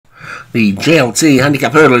The JLT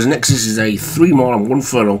Handicap hurdlers next. This is a 3 mile and 1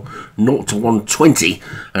 furlong, 0 to 120.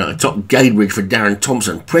 Top Gade Bridge for Darren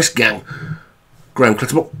Thompson. Press Gang, Graham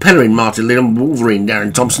Clutterbuck, Pellerin, Martin Lidham, Wolverine,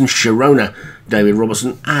 Darren Thompson, Sharona, David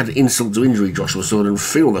Robertson, Add Insult to Injury, Joshua Sutherland,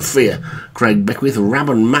 Feel the Fear, Craig Beckwith,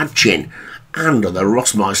 Rabban Madchin, and the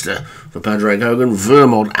Rossmeister for Padraig Hogan,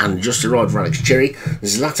 Vermont and Just Arrived for Alex Cherry,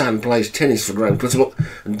 Zlatan Plays Tennis for Graham Clutterbuck,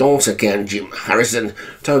 Dancer Can, Jim Harrison,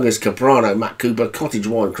 Togas Caprano, Matt Cooper, Cottage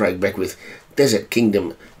Wine, Craig Beckwith, Desert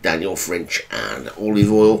Kingdom, Daniel French, and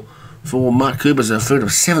Olive Oil for Matt Cooper's a field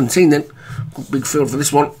of 17 then. Good big field for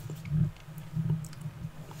this one.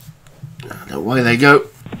 And away they go.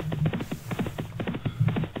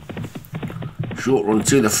 Short run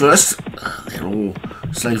to the first, and they're all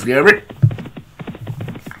safely over it.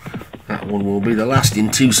 That one will be the last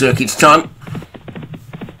in 2 circuits time.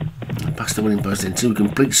 Past the winning post in 2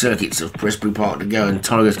 complete circuits of Prestbury Park to go, and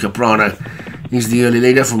Tigers Caprano is the early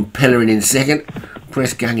leader from Pellerin in 2nd,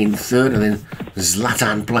 Press Gang in 3rd, and then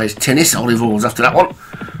Zlatan Plays Tennis. Olive Oil's after that one.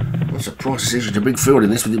 I'm surprised to see such a big field in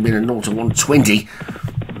this with it being a 0 to 120.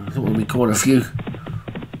 I thought there'd be quite a few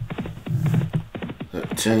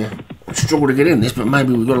that struggle to get in this, but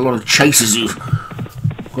maybe we've got a lot of chasers who've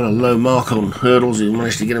got a low mark on hurdles who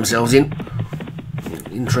managed to get themselves in.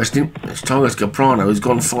 Interesting. It's Tigers Caprano who's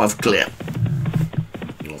gone 5 clear.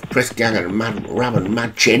 Press Gang and Rabban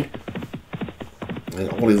Madchin. And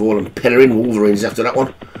Olive Oil and Pellerin. Wolverines after that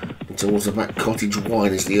one. And towards the back, Cottage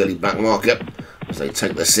Wine is the early back marker as they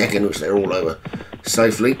take the 2nd, which they're all over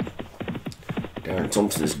safely. Darren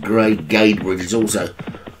Thompson's grey Gade Bridge is also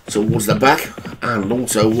towards the back and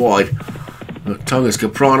also wide. But Tigers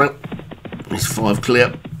Caprano is 5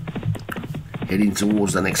 clear, heading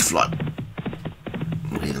towards the next flight.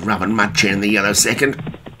 With Rabban Madchin in the yellow 2nd.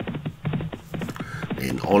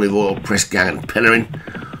 Then Olive Oil, Press Gang and Pellerin.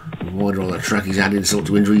 Wider on the track, he's had Insult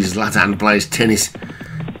to Injury. Zlatan Plays Tennis,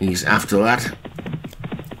 he's after that.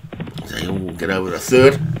 They all get over the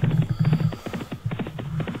 3rd.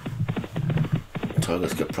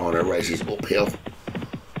 Tigers Caprano races uphill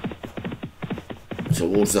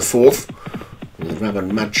towards the 4th. With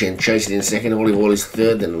Rabban Madchin chasing in 2nd, Olive Oil is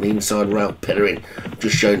 3rd, then on the inside rail, Pellerin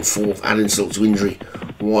just showing 4th, Add Insult to Injury,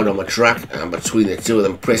 wide on the track, and between the 2 of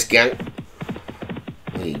them, Press Gang.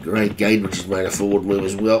 The great Gade, which has made a forward move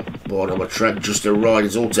as well, wide on the track, Just a Ride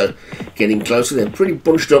is also getting closer. They're pretty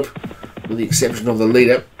bunched up, with the exception of the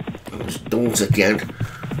leader, it's Dancer Can,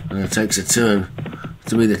 and it takes a turn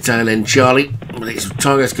to be the tail end Charlie, but it's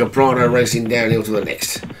Tigers Caprano racing downhill to the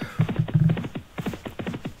next.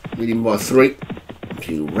 Leading by 3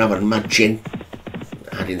 to Rabban Madchin,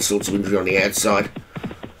 Add Insult to Injury on the outside,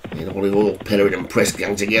 and Olive Oil, Pellerin and Press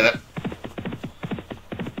Gang together.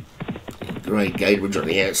 Great Gade Bridge on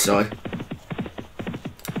the outside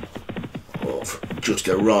of Just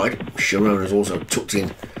a Ride. Sharona's also tucked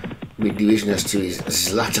in mid-division as to his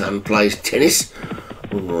Zlatan Plays Tennis.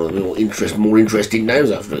 More interesting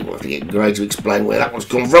names. I think we'll have to get Gray to explain where that one's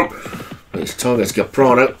come from. But it's Tigers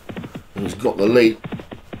Caprano who's got the lead.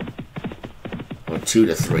 2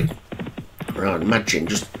 to 3. Rabban Madchin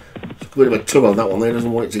just a bit of a tug on that one there,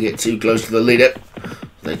 doesn't want it to get too close to the leader.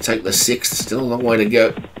 They take the 6th, still a long way to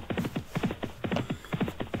go.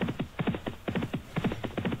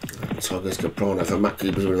 Tigers Caprano for Matt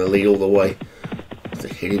Cooper's in the lead all the way. They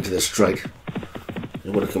head into the straight.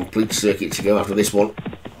 They've got a complete circuit to go after this one.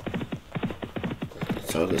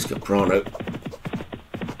 Tigers Caprano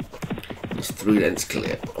is 3 lengths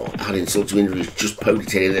clear. Add Insult to Injury, just poked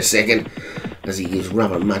its head in the 2nd. As he gives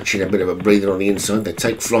Rabban Madchin a bit of a breather on the inside. They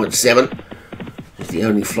take flight 7. It's the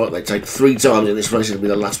only flight they take 3 times in this race. It'll be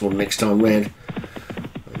the last one next time round.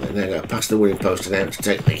 And they now go past the winning post and out to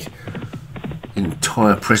take the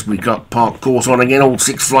entire Prestbury Park course on again. All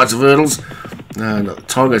 6 flights of hurdles. And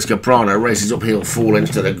Tigers Caprano races uphill 4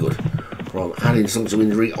 lengths to the good. From Add Insult to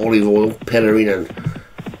Injury, Olive Oil, Pellerin and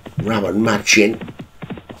Rabban Madchin.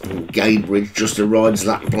 Gade Bridge, Just a Ride,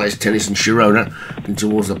 Zlatan Plays Tennis and Sharona. And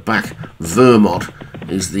towards the back, Vermont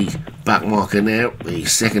is the back marker now, the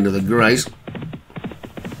 2nd of the Greys.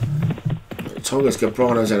 Tigers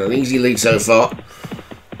Caprano's had an easy lead so far.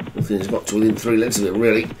 Nothing's got to within 3 lengths of it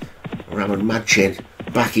really. Rabban Madchin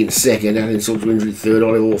back in 2nd, Add Insult to Injury 3rd,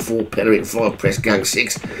 Olive Oil 4, Pellerin 5, Press Gang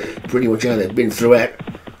 6. Pretty much how they've been throughout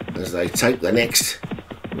as they take the next,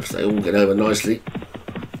 which they all get over nicely.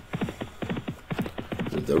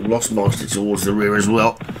 The Rossmeister towards the rear as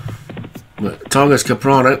well. But Tigers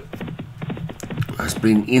Caprano has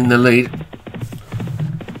been in the lead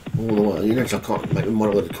all the way. You know, I can't make my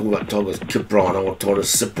mind whether to call that Tigers Caprano or Tigers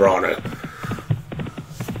Soprano.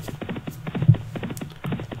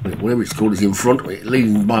 Whatever it's called is in front,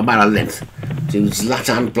 leading by about a length to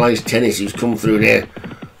Zlatan Plays Tennis, who's come through there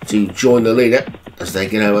to join the leader as they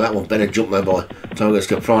get over that one. Better jump though by Tigers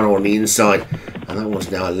Caprano on the inside, and that one's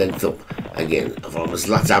now a length up again from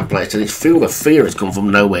Zlatan Plays Tennis. Feel the Fear has come from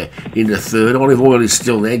nowhere into third. Olive Oil is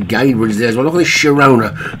still there. Gabriel's there as well. Look at this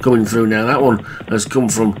Sharona coming through now. That one has come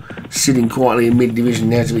from sitting quietly in mid-division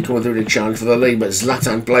now to be coming through to challenge for the lead, but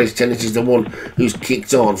Zlatan Plays Tennis is the one who's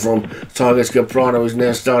kicked on from Tigers Caprano, who's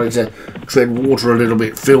now starting to tread water a little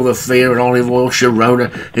bit. Feel the Fear and Olive Oil. Sharona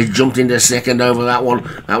has jumped into second over that one.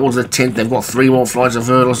 That was the 10th. They've got 3 more flights of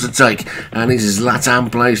hurdles to take, and this is Zlatan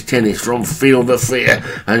Plays Tennis from Feel the Fear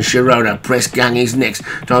and Sharona. Press Gang is next.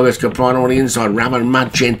 Tigers Caprano on the inside. Raman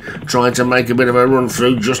Madchen trying to make a bit of a run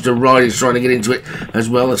through. Just a Ride is trying to get into it as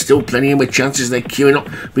well. There's still plenty of with chances. They're queuing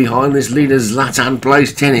up behind this leader. Zlatan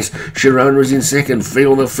Plays Tennis. Sharona is in second.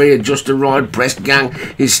 Feel the Fear. Just a Ride. Press Gang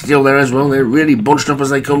is still there as well. They're really bunched up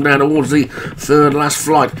as they come down towards the third last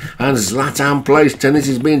flight. And Zlatan Plays Tennis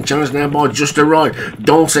is being challenged now by Just a Ride.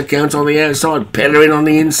 Dance Account on the outside. Pellerin on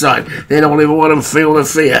the inside. Then Olive Oil and Feel the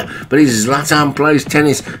Fear. But it's Zlatan Plays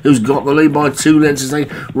Tennis who's got the lead by 2 lengths as they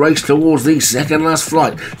race towards the second last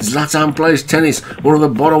flight. Zlatan Plays Tennis, one of the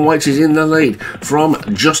bottom weights, is in the lead from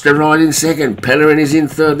Just a Ride in second. Pellerin is in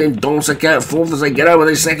third, then Dance Account fourth as they get over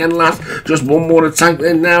the second last. Just one more to take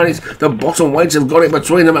then now, and it's the bottom weights have got it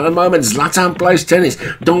between them at the moment. Zlatan Plays Tennis,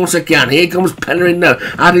 Dance Account. Here comes Pellerin now,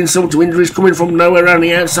 adding insult to injuries coming from nowhere around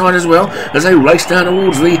the outside as well as they race down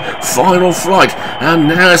towards the final flight. And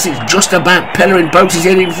now it's just about Pellerin pokes his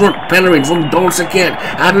head in front. Pellerin from Dance Account,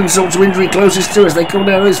 adding insult to injury closest to as they come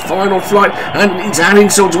down this final flight, and it's adding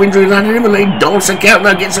insult to injury landing him, and they Dance Account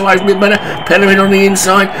now gets away from it better. Pellerin on the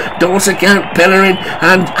inside, Dance Account, Pellerin,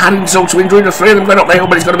 and adding insult to injury. The 3 of them got up there,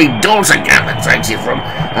 but it's got to be Dance Account that takes it from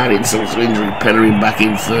adding insult to injury. Pellerin back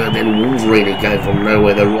in third, then Wolverine who came from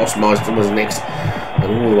nowhere. The Rossmeister was next,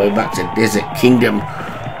 and all the way back to Desert Kingdom.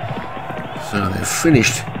 So they've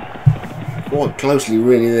finished quite closely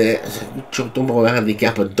really there. Good job done by the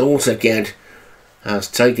handicapper. Dance Account has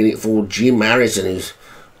taken it for Jim Harrison, who's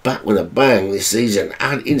back with a bang this season.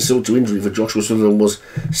 Add insult to injury for Joshua Sutherland was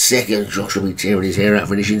second. Joshua will be tearing his hair out,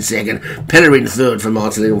 finishing second. Pellerin third for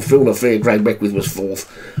Martin Little. Phil the Fear, Greg Beckwith was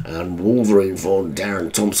fourth, and Wolverine for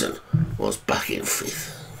Darren Thompson was back in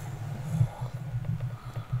fifth.